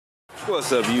What's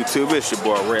up, YouTube? It's your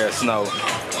boy Red Snow,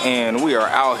 and we are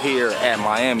out here at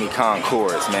Miami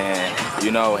Concours, man.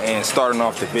 You know, and starting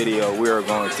off the video, we are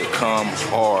going to come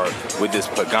hard with this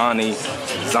Pagani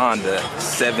Zonda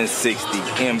 760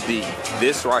 MD.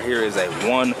 This right here is a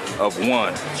one of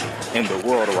one in the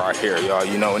world right here, y'all.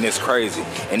 You know, and it's crazy.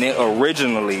 And it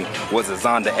originally was a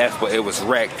Zonda F, but it was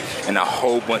wrecked, and a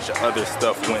whole bunch of other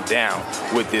stuff went down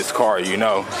with this car, you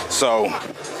know. So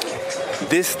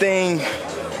this thing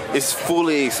is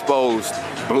fully exposed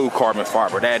blue carbon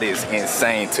fiber. That is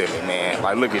insane to me, man.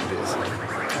 Like, look at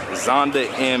this. Zonda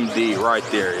MD right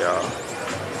there, y'all.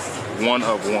 One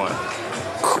of one.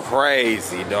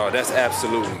 Crazy, dog. That's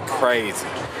absolutely crazy.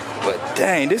 But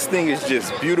dang, this thing is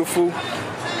just beautiful.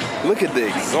 Look at the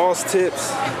exhaust tips.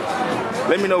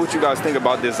 Let me know what you guys think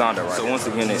about this Zonda right. So once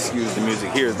again, excuse the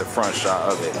music. Here's the front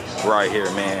shot of it right here,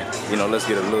 man. You know, let's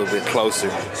get a little bit closer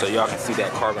so y'all can see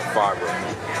that carbon fiber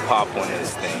pop on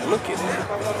this thing. Look at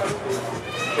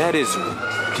that. That is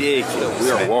ridiculous. We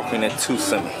are walking into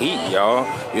some heat, y'all.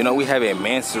 You know, we have a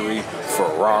Mansory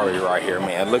Ferrari right here,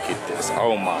 man. Look at this.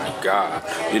 Oh my God.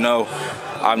 You know,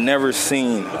 I've never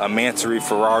seen a Mansory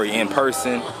Ferrari in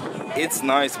person. It's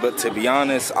nice, but to be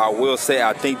honest, I will say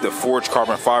I think the forged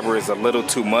carbon fiber is a little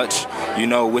too much, you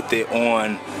know, with it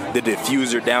on the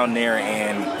diffuser down there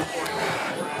and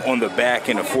on the back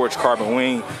and the forged carbon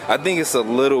wing. I think it's a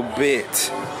little bit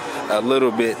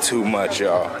too much,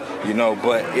 y'all, you know,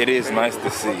 but it is nice to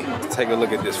see. Let's take a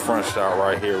look at this front shot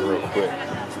right here real quick.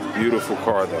 Beautiful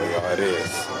car though, y'all, it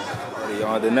is.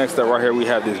 The next up right here, we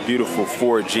have this beautiful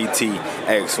Ford GT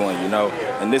X1, you know,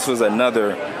 and this was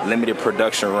another limited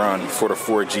production run for the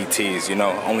Ford GTs, you know.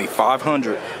 Only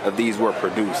 500 of these were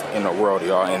produced in the world,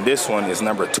 y'all, and this one is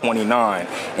number 29,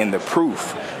 and the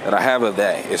proof that I have of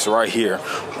that is right here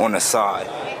on the side.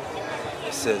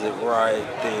 It says it right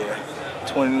there.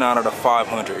 29 out of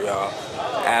 500, y'all.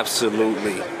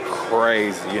 Absolutely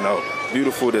crazy, you know.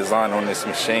 Beautiful design on this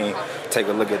machine. Take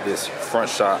a look at this front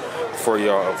shot for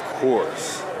y'all, of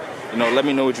course. You know, let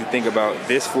me know what you think about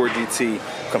this Ford GT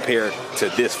compared to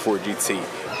this Ford GT.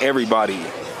 Everybody,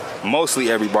 mostly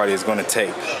everybody, is going to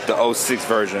take the 06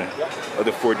 version of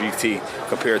the Ford GT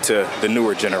compared to the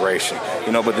newer generation.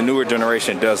 You know, but the newer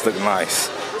generation does look nice.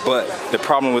 But the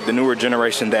problem with the newer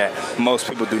generation that most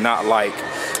people do not like,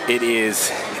 it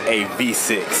is a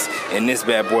V6. And this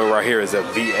bad boy right here is a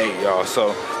V8, y'all.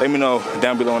 So let me know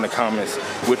down below in the comments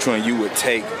which one you would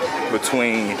take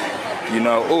between, you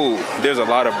know, ooh, there's a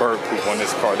lot of bird poop on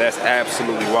this car. That's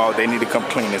absolutely wild. They need to come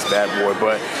clean this bad boy.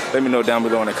 But let me know down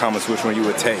below in the comments which one you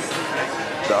would take,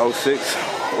 the 06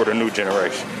 or the new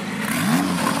generation.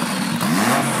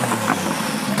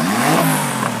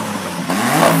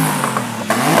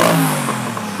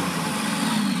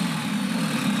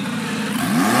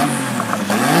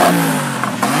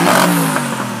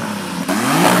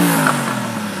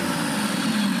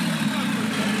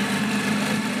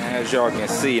 As y'all can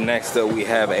see, next up we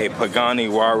have a Pagani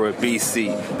Huayra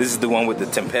BC. This is the one with the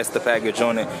Tempesta package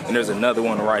on it, and there's another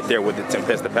one right there with the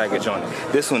Tempesta package on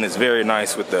it. This one is very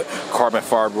nice with the carbon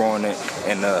fiber on it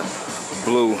and the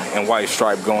blue and white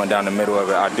stripe going down the middle of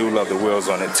it. I do love the wheels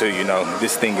on it too, you know.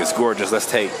 This thing is gorgeous. Let's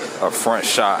take a front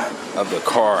shot of the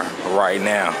car right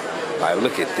now. Like,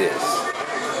 look at this.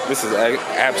 This is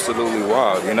absolutely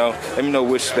wild, you know. Let me know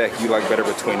which spec you like better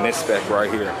between this spec right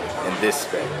here and this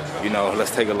spec. You know,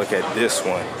 let's take a look at this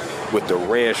one with the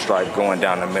red stripe going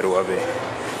down the middle of it.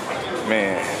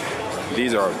 Man,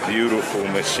 these are beautiful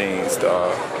machines,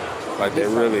 dog. Like, they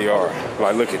really are.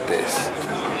 Like, look at this.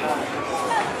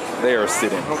 They are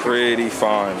sitting pretty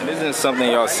fine. This isn't something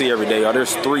y'all see every day, y'all.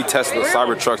 There's 3 Tesla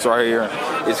Cybertrucks right here.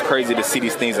 It's crazy to see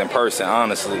these things in person,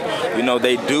 honestly. You know,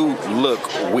 they do look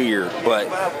weird, but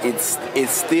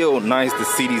it's still nice to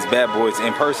see these bad boys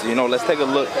in person. You know, let's take a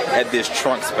look at this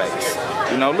trunk space.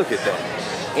 You know, look at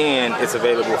that. And it's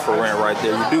available for rent right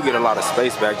there. You do get a lot of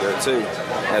space back there too,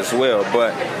 as well.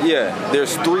 But yeah,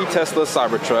 there's 3 Tesla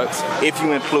Cybertrucks. If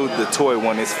you include the toy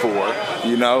one, it's 4,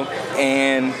 you know,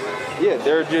 and yeah,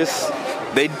 they're just,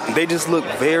 they just look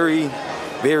very,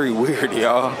 very weird,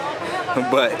 y'all.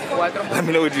 But let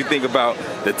me know what you think about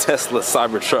the Tesla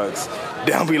Cybertrucks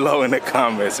down below in the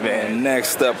comments, man.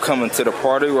 Next up, coming to the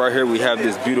party right here, we have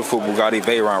this beautiful Bugatti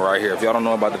Veyron right here. If y'all don't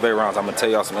know about the Veyrons, I'm gonna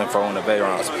tell y'all some info on the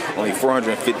Veyrons. Only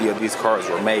 450 of these cars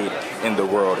were made in the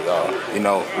world, y'all. You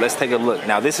know, let's take a look.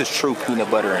 Now, this is true peanut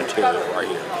butter interior right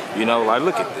here. You know, like,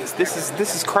 look at this.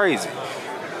 This is crazy.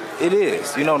 It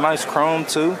is. You know, nice chrome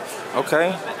too.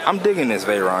 Okay, I'm digging this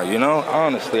Veyron, you know,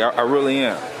 honestly, I really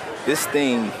am. This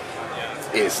thing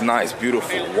is nice,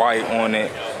 beautiful white on it.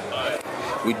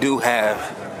 We do have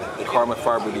the carbon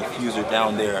fiber diffuser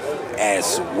down there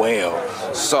as well.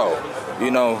 So,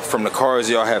 you know, from the cars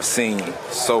y'all have seen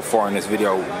so far in this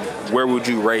video, where would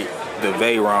you rate the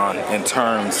Veyron in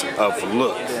terms of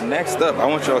look? And next up, I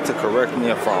want y'all to correct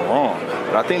me if I'm wrong,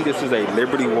 but I think this is a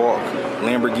Liberty Walk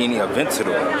Lamborghini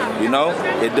Aventador. You know,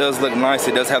 it does look nice.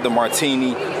 It does have the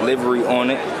Martini livery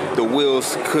on it. The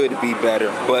wheels could be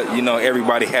better, but you know,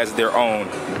 everybody has their own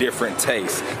different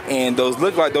tastes. And those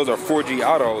look like those are 4G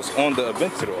autos on the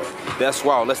Aventador. That's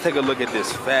wild. Let's take a look at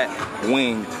this fat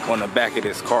wing on the back of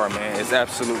this car, man. It's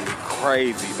absolutely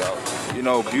crazy though. You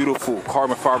know, beautiful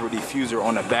carbon fiber diffuser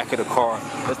on the back of the car.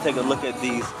 Let's take a look at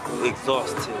these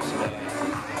exhaust tips,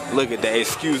 man. Look at that.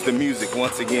 Excuse the music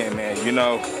once again, man, you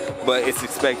know, but it's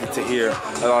expected to hear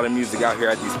a lot of music out here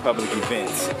at these public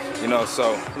events, you know.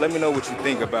 So let me know what you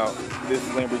think about this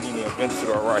Lamborghini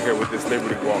Aventador right here with this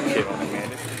Liberty Walk kit on it, man.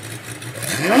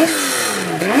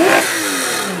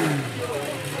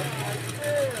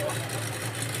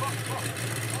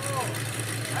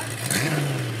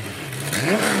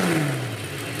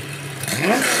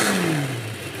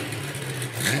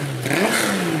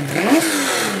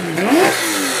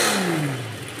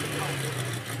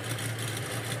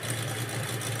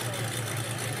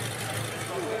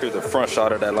 Here's the front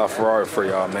shot of that LaFerrari for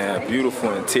y'all, man.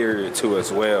 Beautiful interior too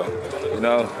as well. You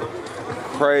know,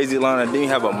 crazy lineup. Then you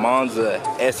have a Monza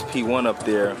SP1 up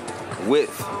there with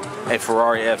a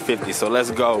Ferrari F50. So let's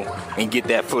go and get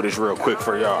that footage real quick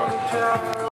for y'all.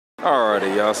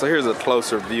 Alrighty, y'all, so here's a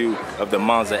closer view of the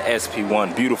Monza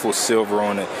SP1. Beautiful silver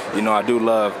on it. You know, I do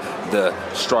love the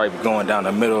stripe going down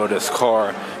the middle of this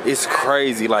car. It's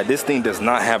crazy. Like, this thing does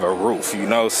not have a roof, you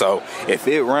know, so if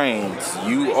it rains,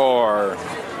 you are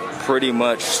pretty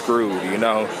much screwed, you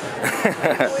know.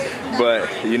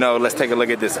 But, you know, let's take a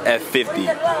look at this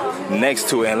F50 next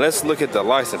to it, and let's look at the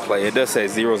license plate. It does say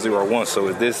 001, so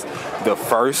is this the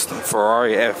first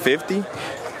Ferrari F50?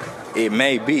 It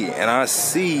may be, and I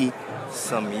see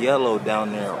some yellow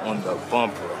down there on the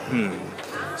bumper.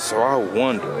 So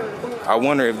I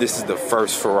wonder if this is the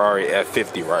first Ferrari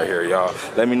F50 right here, y'all.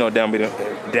 Let me know down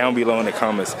below in the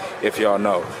comments if y'all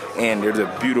know. And there's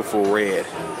a beautiful red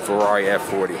Ferrari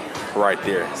F40 right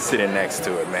there sitting next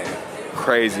to it, man.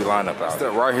 Crazy lineup out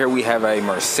there. Right here we have a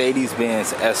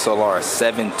Mercedes-Benz SLR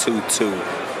 722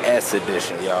 S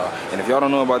edition, y'all. And if y'all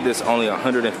don't know about this, only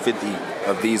 150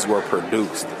 of these were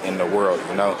produced in the world,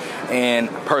 you know. And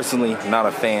personally, not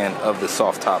a fan of the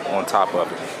soft top on top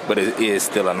of it, but it is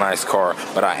still a nice car.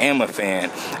 But I am a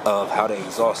fan of how the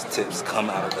exhaust tips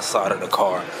come out of the side of the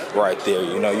car right there.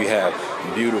 You know, you have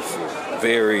beautiful,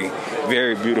 very,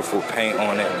 very beautiful paint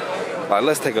on it. Like,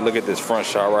 let's take a look at this front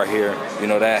shot right here. You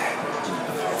know, that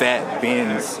fat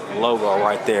Benz logo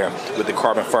right there with the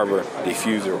carbon fiber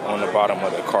diffuser on the bottom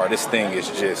of the car. This thing is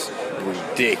just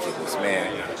ridiculous,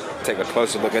 man. Take a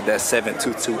closer look at that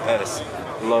 722S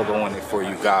logo on it for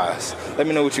you guys. Let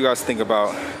me know what you guys think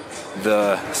about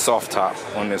the soft top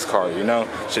on this car, you know.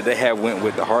 Should they have went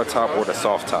with the hard top or the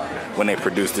soft top when they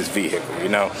produced this vehicle, you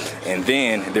know? And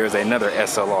then there's another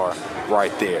SLR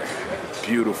right there.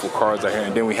 Beautiful cars out here.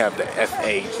 And then we have the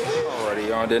F8.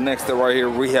 Alrighty, on the next up right here,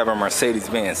 we have a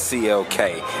Mercedes-Benz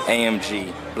CLK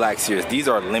AMG Black Series. These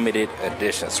are limited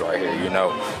editions right here, you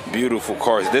know. Beautiful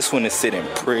cars. This one is sitting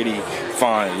pretty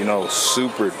fine, you know,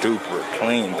 super duper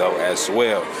clean though as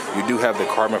well. You do have the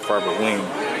carbon fiber wing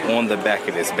on the back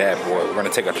of this bad boy. We're gonna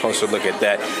take a closer look at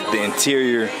that. The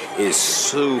interior is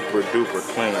super duper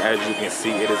clean. As you can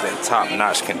see, it is in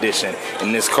top-notch condition,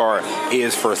 and this car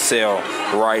is for sale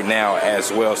right now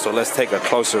as well. So let's take a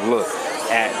closer look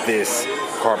at this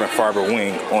carbon fiber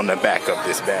wing on the back of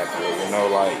this bad boy. You know,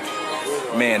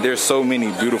 like, man, there's so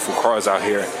many beautiful cars out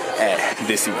here at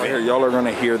this event. Y'all are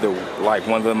gonna hear the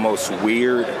one of the most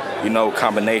weird, you know,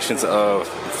 combinations of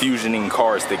fusioning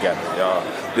cars together, y'all.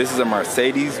 This is a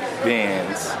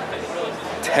Mercedes-Benz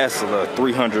Tesla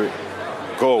 300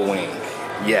 Goldwing.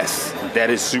 Yes, that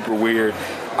is super weird.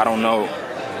 I don't know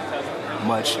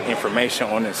much information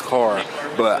on this car,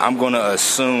 but I'm gonna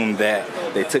assume that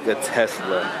they took a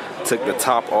Tesla, took the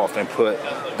top off and put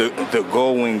the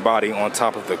Goldwing body on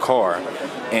top of the car,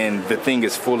 and the thing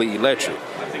is fully electric.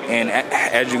 And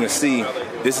as you can see,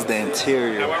 this is the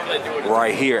interior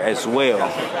right here as well.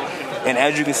 And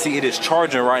as you can see, it is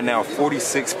charging right now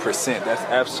 46%. That's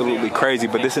absolutely crazy.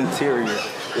 But this interior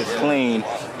is clean,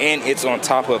 and it's on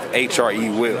top of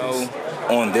HRE wheels.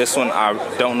 On this one, I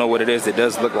don't know what it is. It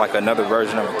does look like another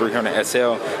version of a 300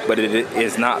 SL, but it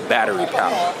is not battery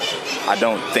powered, I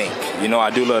don't think. You know, I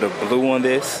do love the blue on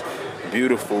this.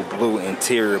 Beautiful blue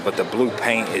interior, but the blue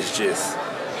paint is just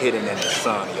hidden in the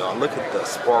sun, y'all. Look at the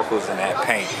sparkles in that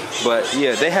paint. But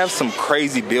yeah, they have some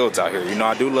crazy builds out here. You know,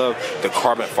 I do love the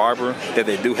carbon fiber that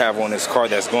they do have on this car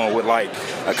that's going with like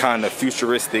a kind of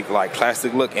futuristic like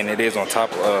plastic look, and it is on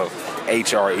top of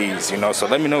HREs, you know. So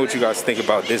let me know what you guys think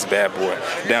about this bad boy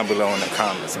down below in the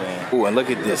comments, man. Ooh, and look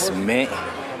at this mint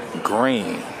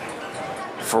green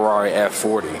Ferrari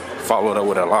F40 followed up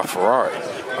with a LaFerrari.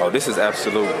 Oh, this is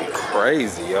absolutely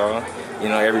crazy, y'all. You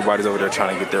know, everybody's over there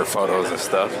trying to get their photos and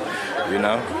stuff, you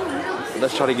know.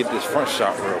 Let's try to get this front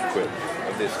shot real quick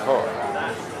of this car.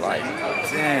 Like,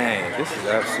 dang, this is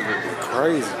absolutely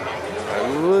crazy. Like,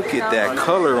 look at that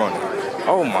color on it.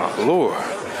 Oh my Lord.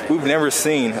 We've never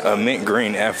seen a mint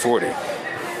green F40.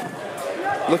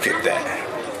 Look at that.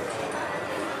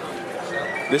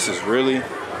 This is really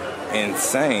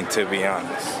insane, to be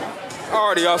honest.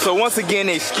 Alrighty, y'all, so once again,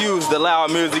 excuse the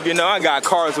loud music. You know, I got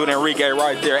cars with Enrique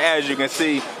right there. As you can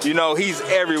see, you know, he's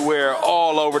everywhere,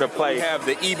 all over the place. We have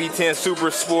the EB10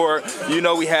 Super Sport. You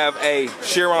know, we have a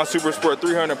Chiron Super Sport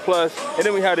 300 Plus, and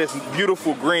then we have this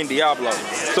beautiful green Diablo.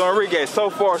 So Enrique, so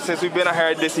far since we've been out here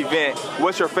at this event,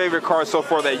 what's your favorite car so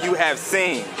far that you have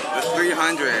seen? The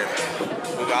 300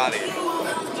 Bugatti.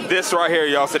 This right here,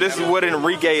 y'all. So this is what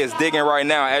Enrique is digging right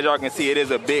now. As y'all can see, it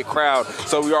is a big crowd,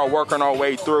 so we are working our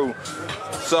way through.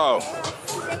 So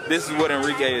this is what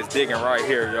Enrique is digging right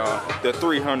here, y'all. The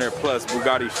 300 plus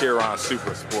Bugatti Chiron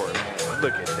Super Sport, man.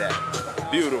 Look at that.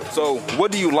 Beautiful. So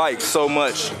what do you like so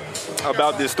much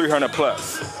about this 300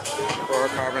 plus? For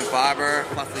carbon fiber,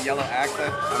 plus the yellow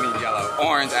accent. I mean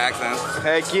orange accent.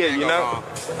 Heck yeah, you know?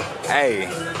 Hey,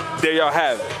 there y'all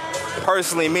have it.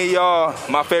 Personally, me, y'all,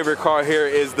 my favorite car here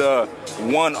is the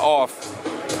one-off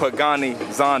Pagani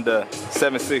Zonda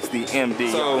 760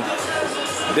 MD. So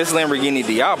this Lamborghini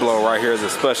Diablo right here is a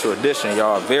special edition,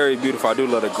 y'all. Very beautiful. I do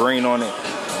love the green on it.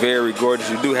 Very gorgeous.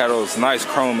 You do have those nice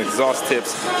chrome exhaust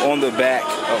tips on the back,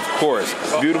 of course.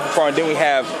 Beautiful car. And then we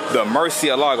have the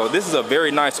Murcielago. This is a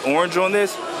very nice orange on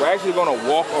this. We're actually going to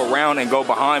walk around and go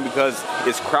behind because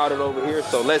it's crowded over here.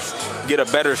 So let's get a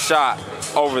better shot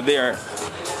over there.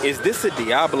 Is this a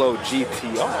Diablo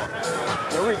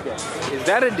GTR? Enrique, is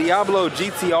that a Diablo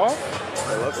GTR?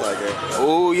 It looks like it.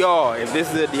 Oh, y'all, if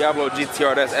this is a Diablo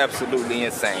GTR, that's absolutely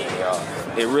insane, y'all.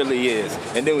 It really is.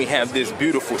 And then we have this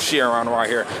beautiful Chiron right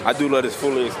here. I do love this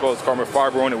fully exposed carbon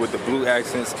fiber on it with the blue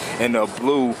accents and the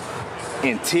blue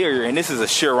interior. And this is a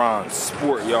Chiron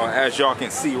Sport, y'all. As y'all can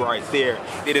see right there,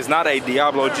 it is not a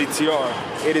Diablo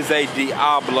GTR. It is a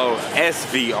Diablo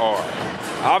SVR.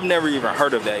 I've never even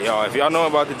heard of that, y'all. If y'all know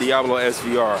about the Diablo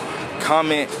SVR,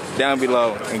 comment down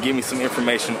below and give me some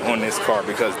information on this car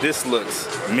because this looks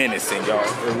menacing, y'all.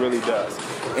 It really does.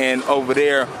 And over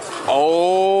there,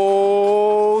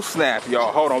 oh snap,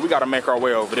 y'all. Hold on, we gotta make our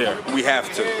way over there. We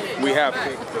have to, we have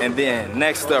to. And then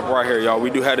next up right here, y'all, we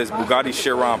do have this Bugatti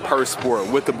Chiron Purse Sport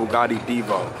with the Bugatti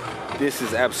Divo. This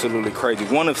is absolutely crazy.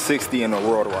 One of 60 in the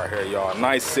world right here, y'all.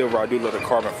 Nice silver. I do love the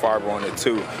carbon fiber on it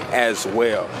too as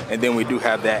well. And then we do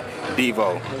have that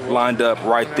Divo lined up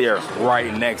right there,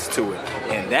 right next to it.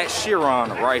 And that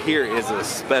Chiron right here is a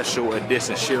special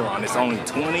edition Chiron. It's only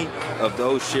 20 of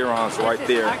those Chirons right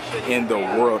there in the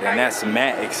world. And that's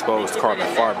matte exposed carbon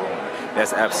fiber on it.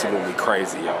 That's absolutely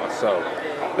crazy, y'all. So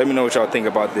let me know what y'all think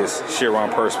about this Chiron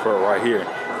Purse Pro right here.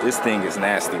 This thing is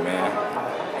nasty, man.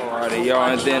 Alrighty, y'all,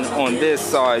 and then on this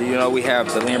side, you know, we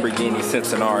have the Lamborghini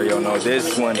Centenario. No,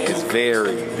 this one is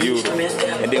very beautiful.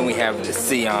 And then we have the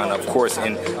Sion, of course,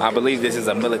 and I believe this is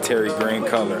a military green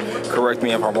color. Correct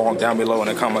me if I'm wrong down below in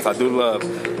the comments. I do love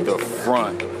the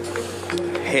front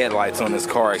headlights on this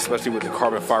car, especially with the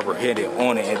carbon fiber headed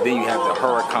on it. And then you have the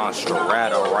Huracan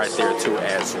Strato right there too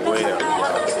as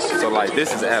well. So like,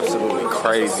 this is absolutely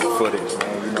crazy footage,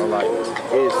 man. You know, like,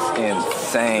 it's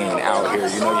insane out here.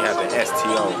 You know, you have the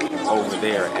STO over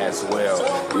there as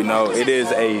well. You know, it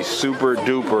is a super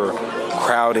duper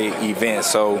crowded event,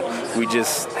 so we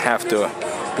just have to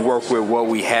work with what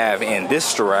we have. And this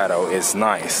Strato is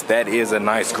nice. That is a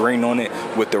nice green on it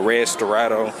with the red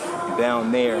Strato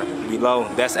down there below.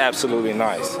 That's absolutely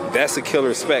nice. That's a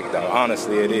killer spec though,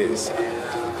 honestly it is.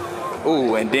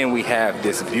 Ooh, and then we have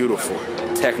this beautiful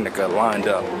Technica lined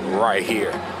up right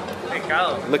here.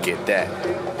 Look at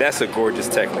that. That's a gorgeous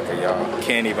Technica, y'all.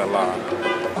 Can't even lie.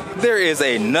 There is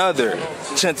another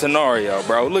Centenario,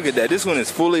 bro. Look at that. This one is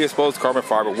fully exposed carbon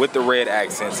fiber with the red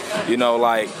accents. You know,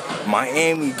 like,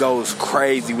 Miami goes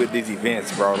crazy with these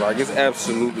events, bro. Like, it's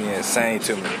absolutely insane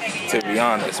to me, to be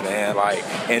honest, man. Like,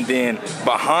 and then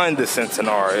behind the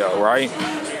Centenario, right?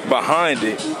 Behind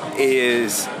it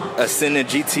is a Senna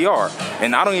GTR.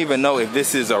 And I don't even know if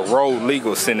this is a road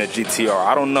legal Senna GTR.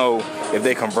 I don't know if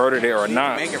they converted it or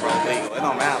not. Make it road legal. It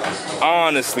don't matter.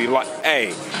 Honestly, like,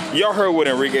 hey, y'all heard what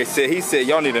Enrique said. He said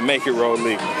y'all need to make it road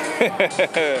legal.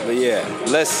 But yeah,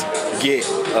 let's get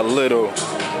a little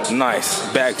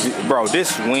nice back view. Bro,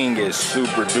 this wing is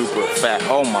super duper fat.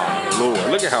 Oh my lord,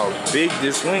 look at how big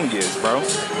this wing is, bro.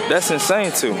 That's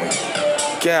insane to me.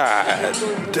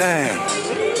 God dang.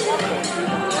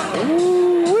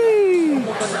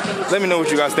 Let me know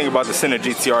what you guys think about the Senna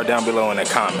GTR down below in the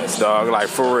comments, dog. Like,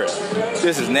 for real.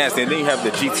 This is nasty. And then you have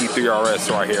the GT3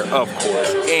 RS right here, of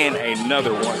course. And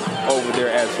another one over there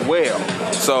as well.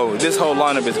 So this whole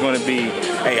lineup is going to be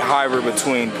a hybrid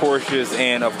between Porsches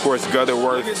and, of course,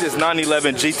 Gutherworth. Look at this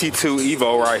 911 GT2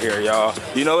 Evo right here, y'all.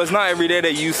 You know, it's not every day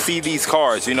that you see these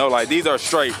cars. You know, like, these are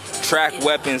straight track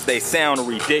weapons. They sound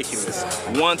ridiculous.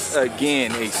 Once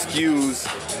again, excuse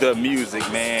the music,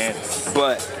 man.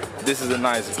 But this is a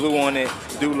nice blue on it.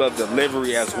 Do love the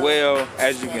livery as well.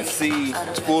 As you can see,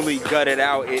 fully gutted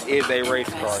out. It is a race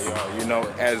car, y'all, you know,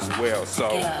 as well. So,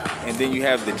 and then you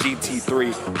have the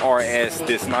GT3 RS,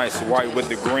 this nice white with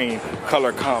the green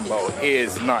color combo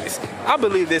is nice. I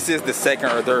believe this is the second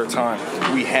or third time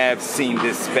we have seen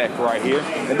this spec right here.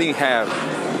 And then you have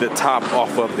the top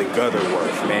off of the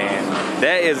Gutherworth, man.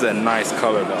 That is a nice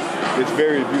color though. It's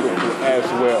very beautiful as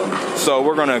well. So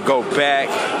we're gonna go back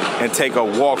and take a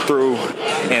walk through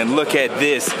and look at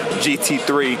this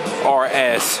GT3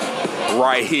 RS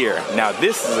right here. Now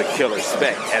this is a killer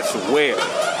spec as well.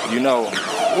 You know,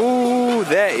 ooh,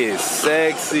 that is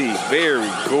sexy. Very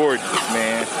gorgeous,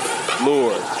 man.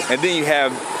 Lord. And then you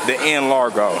have the N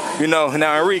Largo. You know,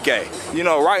 now Enrique, you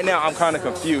know, right now I'm kind of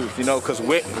confused, you know, because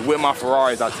with my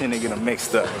Ferraris, I tend to get them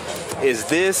mixed up. Is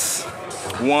this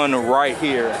one right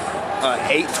here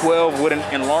 812 with an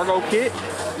N Largo kit?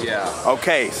 Yeah.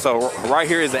 Okay, so right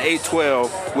here is the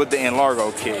 812 with the N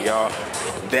Largo kit, y'all.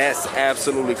 That's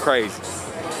absolutely crazy.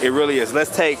 It really is.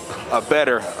 Let's take a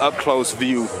better up-close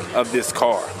view of this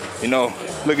car. You know,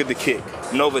 look at the kick.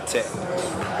 Novatech.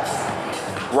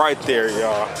 Right there,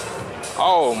 y'all.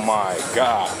 Oh my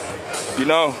God. You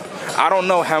know, I don't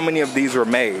know how many of these were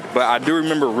made, but I do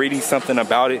remember reading something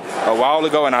about it a while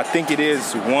ago, and I think it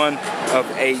is 1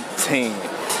 of 18.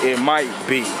 It might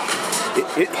be.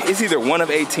 It's either 1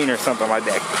 of 18 or something like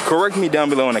that. Correct me down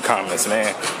below in the comments,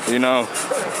 man. You know,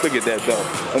 look at that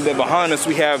though. And then behind us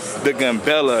we have the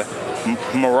Gambella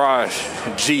Mirage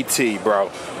GT,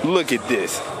 bro. Look at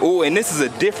this. Oh, and this is a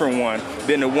different one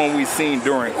than the one we seen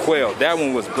during Quail. That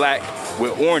one was black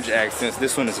with orange accents.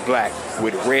 This one is black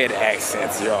with red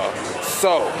accents, y'all.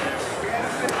 So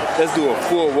let's do a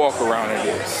full walk around of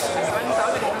this.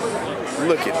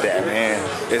 Look at that,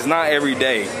 man. It's not every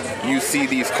day you see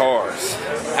these cars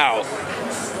out.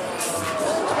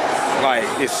 Like,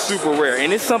 it's super rare.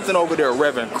 And it's something over there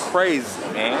revving crazy,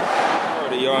 man.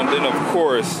 Y'all, and then of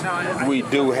course we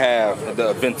do have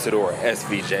the Aventador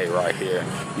SVJ right here.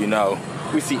 You know,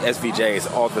 we see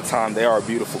SVJs all the time. They are a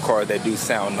beautiful car. They do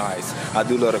sound nice. I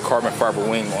do love the carbon fiber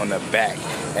wing on the back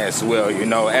as well. You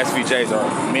know, SVJs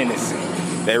are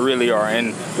menacing. They really are.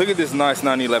 And look at this nice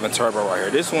 911 turbo right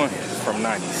here. This one is from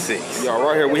 96. Y'all,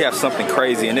 right here we have something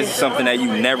crazy, and this is something that you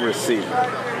never see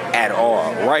at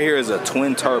all. Right here is a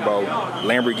twin turbo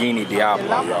Lamborghini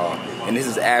Diablo, y'all. And this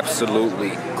is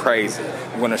absolutely crazy.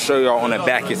 I'm gonna show y'all on the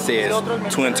back, it says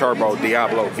twin turbo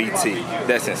Diablo VT.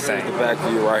 That's insane. The back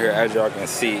view right here, as y'all can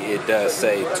see, it does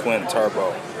say twin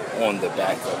turbo on the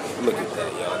back of it. Look at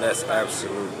that, y'all. That's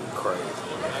absolutely crazy.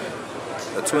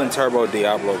 A twin turbo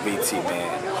Diablo VT,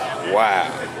 man.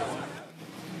 Wow.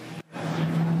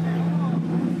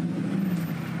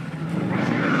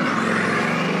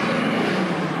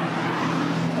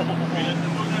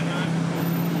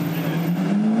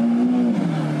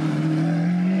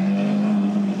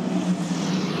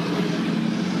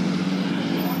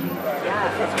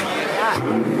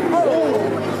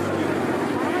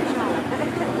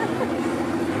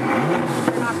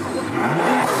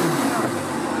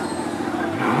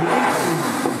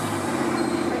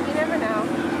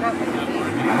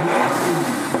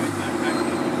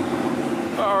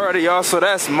 Alrighty, y'all, so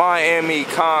that's Miami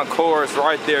Concours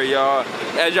right there, y'all.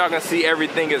 As y'all can see,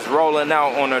 everything is rolling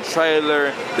out on a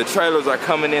trailer. The trailers are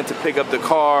coming in to pick up the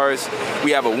cars.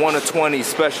 We have a 1 of 20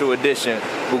 special edition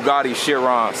Bugatti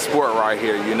Chiron Sport right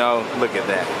here, you know. Look at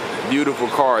that. Beautiful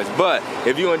cars. But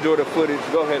if you enjoy the footage,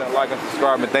 go ahead and like and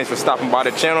subscribe. And thanks for stopping by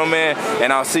the channel, man.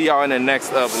 And I'll see y'all in the next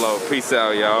upload. Peace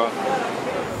out, y'all.